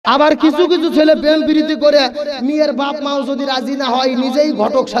আবার কিছু কিছু ছেলে প্রেম প্রীতি করে মেয়ের বাপ মাও যদি রাজি না হয় নিজেই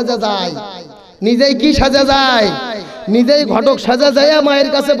ঘটক সাজা যায়। নিজেই কি সাজা যায়? নিজেই ঘটক সাজা যায়। মায়ের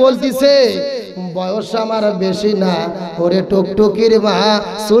কাছে বলতিছে বয়স আমার বেশি না, ওরে টুকটুকির মা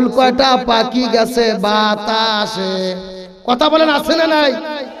চুল কয়টা পাকি গেছে বাতাসে। কথা বলেন আছে না নাই?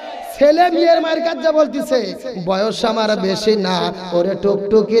 ছেলে মেয়ের মায়ের কাছে বলতিছে বয়স আমার বেশি না, ওরে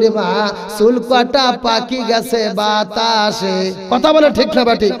টুকটুকির মা চুল কয়টা পাকি গেছে বাতাসে। কথা বলে ঠিক না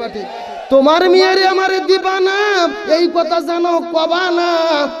বাটি? তোমার মেয়েরে আমারে দিবা না এই কথা জানো কবা না,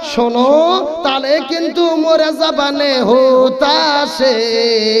 শোনো তাহলে কিন্তু মরে যাবানে হতাশে।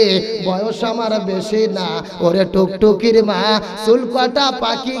 বয়স আমার বেশি না, ওরে টুকটুকির মা চুল কয়টা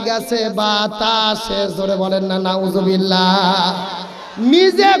পাকি গেছে বাতাসে। জোরে বলেন না নাউজুবিল্লাহ।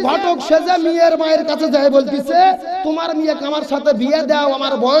 নিজে ঘটক সেজে মেয়ের মায়ের কাছে যায় বলতিছে তোমার মেয়েকে আমার সাথে বিয়ে দাও,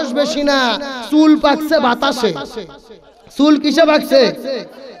 আমার বয়স বেশি না, চুল পাকছে বাতাসে। চুল কিসে পাকছে?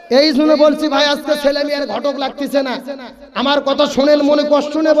 এই শুনে বলছি ভাই আজকে ছেলে মেয়ের ঘটক লাগতেছে না। আমার কথা শুনেন, মনে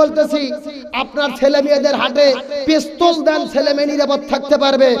কষ্ট নিয়ে বলতেছি, আপনার ছেলে মেয়েদের হাতে পিস্তল দেন, ছেলে মেয়ে নিরাপদ থাকতে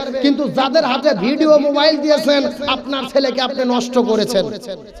পারবে, কিন্তু যাদের হাতে ভিডিও মোবাইল দিয়েছেন আপনার ছেলেকে আপনি নষ্ট করেছেন।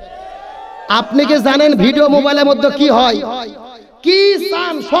 আপনি কি জানেন ভিডিও মোবাইলের মধ্যে কি হয়? কি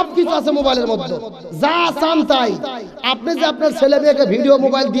চান সবকিছু আছে মোবাইলের মধ্যে, যা চান তাই। আপনি যে আপনার ছেলে মেয়েকে ভিডিও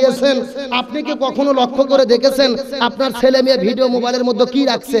মোবাইল দিয়েছেন, আপনি কি কখনো লক্ষ্য করে দেখেছেন আপনার ছেলে মেয়ে ভিডিও মোবাইলের মধ্যে কি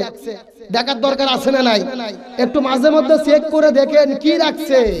রাখছে? দেখার দরকার আছে না নাই? একটু মাঝে মধ্যে চেক করে দেখেন কি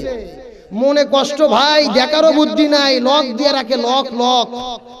রাখছে। মনে কষ্ট ভাই, দেখারও বুদ্ধি নাই, লক দিয়ে রাখে। লক লক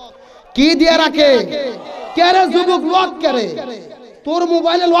কি দিয়ে রাখে? কেরে যুবক লক কেরে? তোর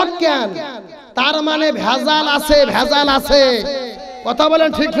মোবাইলে লক কেন? তার মানে ভেজাল আছে, ভেজাল আছে। কথা বলেন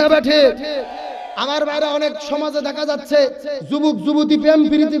ঠিক না ঠিক? আমার বাইরে অনেক সমাজে দেখা যাচ্ছে যুবক যুবতী প্রেম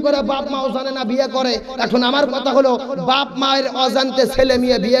প্রীতি করে বাপ মাও জানে না বিয়ে করে। এখন আমার কথা হলো বাপ মায়ের অজান্তে ছেলে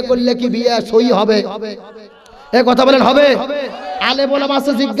মেয়ে বিয়ে করলে কি বিয়ে সই হবে? এ কথা বলেন হবে? আলে বলে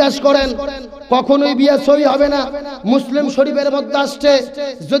মাসে জিজ্ঞাসা করেন, কখনোই বিয়ে সই হবে না। মুসলিম শরীফের মধ্যে আসছে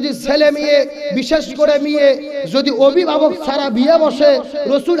যদি ছেলে মেয়ে, বিশেষ করে মেয়ে যদি অভিভাবক ছাড়া বিয়ে বসে,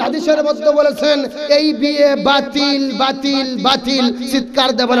 রাসূল হাদিসের মধ্যে বলেছেন এই বিয়ে বাতিল বাতিল বাতিল। চিৎকার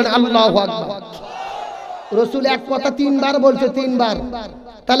দিয়ে বলেন আল্লাহু আকবার। রাসূল এক কথা তিনবার বলছে, তিনবার।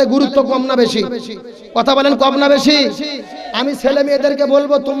 তাহলে গুরুত্ব কম না বেশি? কথা বলেন কম না বেশি? আমি ছেলে মেয়েদেরকে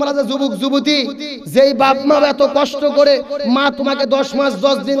বলবো তোমরা যে যুবক যুবতী, যেই বাপ মা এত কষ্ট করে মা তোমাকে 10 মাস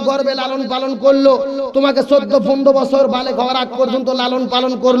 10 দিন গর্ভে লালন পালন করলো, তোমাকে 14-15 বছর বালে ঘর আগ পর্যন্ত লালন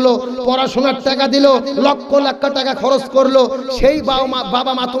পালন করলো, পড়াশোনার টাকা দিল, লক্ষ লক্ষ টাকা খরচ করলো, সেই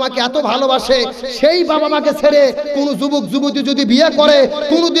বাবা মা তোমাকে এত ভালোবাসে, সেই বাবা মাকে ছেড়ে কোন যুবক যুবতী যদি বিয়ে করে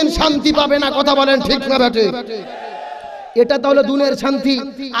কোনোদিন শান্তি পাবে না। কথা বলেন ঠিক না বেটে? এটা তাহলে দুনিয়ার শান্তি,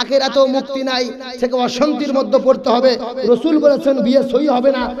 আখিরাতেও মুক্তি নাই, থেকে অশান্তির মধ্যে পড়তে হবে। রাসূল বলেছেন বিয়ে সই হবে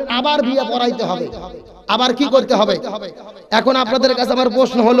না, আবার বিয়ে পড়াইতে হবে। আবার কি করতে হবে? এখন আপনাদের কাছে আমার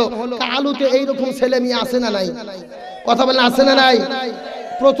প্রশ্ন হলো, কালুতে এইরকম ছেলে মেয়ে আছে না নাই? কথা বলেন আছে না নাই?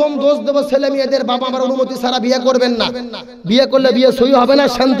 প্রথম দোষ দেব ছেলে মেয়েদের বাবা মার অনুমতি ছাড়া বিয়ে করবেন না। বিয়ে করলে বিয়ে সই হবে না,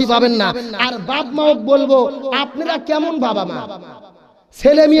 শান্তি পাবেন না। আর বাপ মাও বলবো আপনারা কেমন বাবা মা?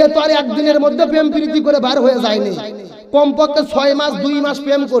 ছেলে মেয়ে তো আর একদিনের মধ্যে প্রেম প্রীতি করে বার হয়ে যায়নি, কমপক্ষে 6 মাস 2 মাস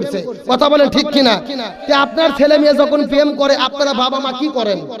প্রেম করছে। কথা বলেন ঠিক কিনা? আপনার ছেলে মেয়ে যখন প্রেম করে আপনারা বাবা মা কি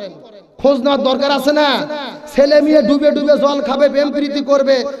করেন? খোঁজ নেওয়ার দরকার আছে না? ছেলে মেয়ে ডুবে ডুবে জল খাবে, প্রেম প্রীতি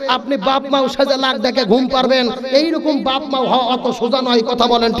করবে, আপনি বাপ মাও সাজা লাখ দেখে ঘুম পারবেন, এইরকম বাপ মা হওয়া অত সোজা নয়। কথা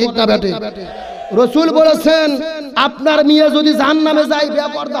বলেন ঠিক না বেটে? রাসূল বলেছেন আপনার মেয়ে যদি জাহান্নামে যায়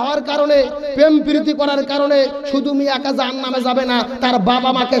বেপরদা হওয়ার কারণে, প্রেম প্রীতি করার কারণে, শুধু মেয়ে একা জাহান্নামে যাবে না, তার বাবা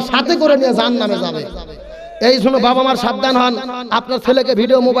মাকে সাথে করে নিয়ে জাহান্নামে যাবে। এই জন্য বাবা মার সাবধান হন। আপনার ছেলেকে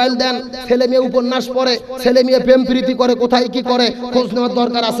ভিডিও মোবাইল দেন, ছেলে মেয়ে উপন্যাস পড়ে, ছেলে মেয়ে প্রেম প্রীতি করে, কোথায় কি করে খোঁজ নেওয়ার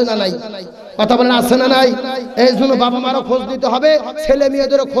দরকার আছে না নাই? কথা বলেন আছে না নাই? এই জন্য বাবা মারও খোঁজ নিতে হবে, ছেলে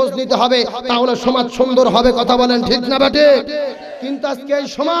মেয়েদেরও খোঁজ নিতে হবে, তাহলে সমাজ সুন্দর হবে। কথা বলেন ঠিক না বেটে? কিন্তু আজকে এই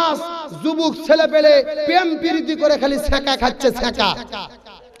সমাজ যুবক ছেলে পেলে প্রেম প্রীতি করে খালি ছ্যাঁকা খাচ্ছে। ছ্যাঁকা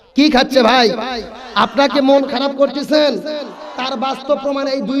কি খাচ্ছে ভাই? আপনাকে মন খারাপ করতেছেন, তার বাস্তব প্রমাণ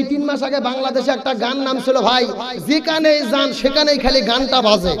এই 2-3 মাস আগে বাংলাদেশে একটা গান নাম ছিল ভাই, যেখানেই যান সেখানেই খালি গানটা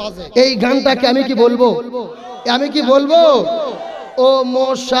বাজে। এই গানটাকে আমি কি বলবো? আমি কি বলবো? ও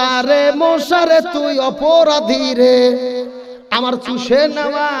মশারে মশারে তুই অপরাধী রে, আমার চুষে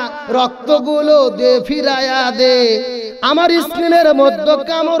নেওয়া রক্তগুলো দে ফিরায়া দে, আমার স্ক্রিনের মধ্যে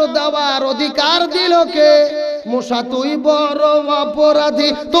কামড় দেওয়ার অধিকার দিল কে? মশা তুই বড় অপরাধী,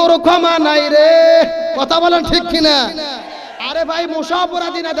 তোর ক্ষমা নাই রে। কথা বলেন ঠিক কিনা? আরে ভাই মশা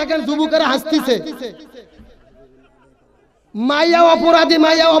অপরাধী না, দেখেন যুবকেরা হাসতিছে। মাইয়া অপরাধী,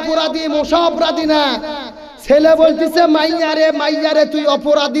 মাইয়া অপরাধী, মশা অপরাধী না। ছেলে বলতিছে মাইয়া রে তুই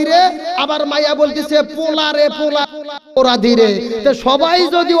অপরাধী রে, আবার মাইয়া বলতিছে পোলা রে পোলা অপরাধী রে। তো সবাই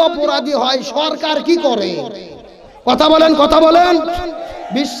যদি অপরাধী হয় সরকার কি করে? কথা বলেন।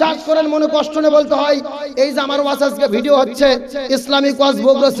 বিশ্বাস করেন, মনে কষ্ট নিয়ে বলতে হয়। এই যে আমার ওয়াজ আজকে ভিডিও হচ্ছে, ইসলামিক ওয়াজ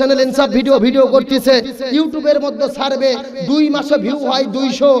বগুড়া চ্যানেল ইনসাফ ভিডিও করতেছে, ইউটিউবের মধ্যে ছাড়বে, 2 মাসে ভিউ হয়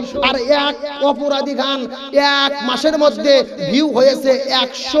 200, আর এক অপরাধী গান 1 মাসের মধ্যে ভিউ হয়েছে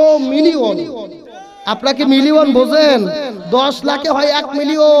 100 মিলিয়ন। আপনাকে মিলিয়ন বোঝেন? 10 লাখে হয় 1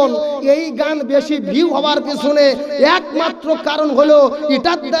 মিলিয়ন। এই গান বেশি ভিউ হওয়ার পিছনে একমাত্র কারণ হলো,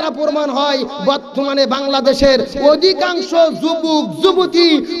 এটার দ্বারা প্রমাণ হয় বর্তমানে বাংলাদেশের অধিকাংশ যুবক যুবতী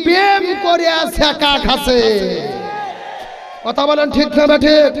প্রেম করে ছেঁকা খাচ্ছে। কথা বলেন ঠিক না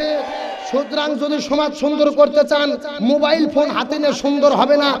ঠিক? সুতরাং যদি সমাজ সুন্দর করতে চান, মোবাইল ফোন হাতে নিয়ে সুন্দর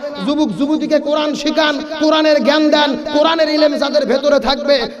হবে না। যুবক যুবতীকে কোরআন শিখান, কোরআনের জ্ঞান দেন, কোরআনের ইলম যাদের ভেতরে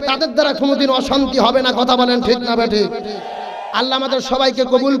থাকবে তাদের দ্বারা কোনোদিন অশান্তি হবে না। কথা বলেন ঠিক না ঠিক? আল্লাহ আমাদের সবাইকে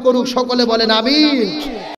কবুল করুক, সকলে বলেন আমিন।